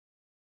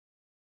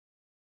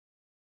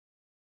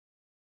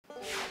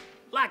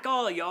like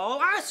all y'all,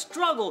 I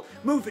struggle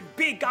moving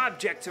big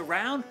objects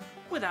around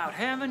without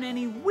having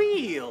any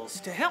wheels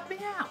to help me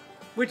out.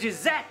 Which is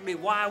exactly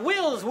why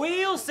Will's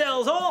Wheels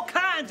sells all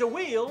kinds of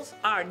wheels.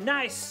 Our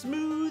nice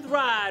smooth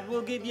ride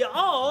will give you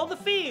all the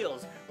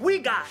feels. We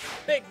got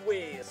big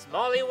wheels,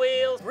 smally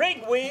wheels,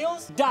 rig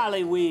wheels,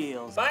 dolly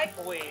wheels, bike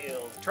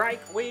wheels,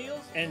 trike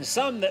wheels, and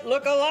some that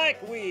look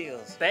alike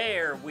wheels.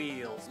 Fair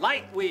wheels,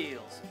 light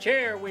wheels,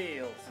 chair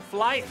wheels,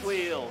 flight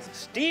wheels,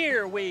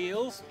 steer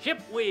wheels,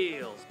 ship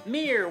wheels,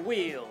 mirror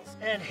wheels,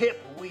 and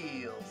hip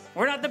wheels.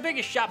 We're not the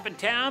biggest shop in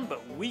town,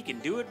 but we can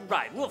do it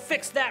right. We'll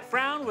fix that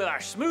frown with our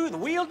smooth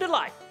wheel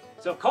delight.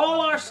 So call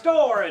our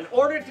store and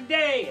order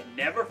today, and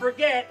never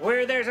forget,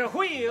 where there's a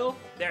wheel,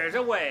 there's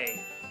a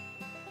way.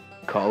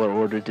 Call or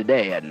order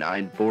today at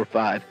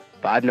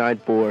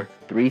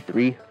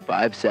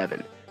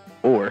 945-594-3357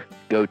 or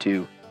go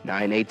to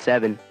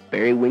 987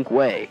 Berry Wink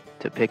Way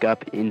to pick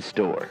up in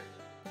store.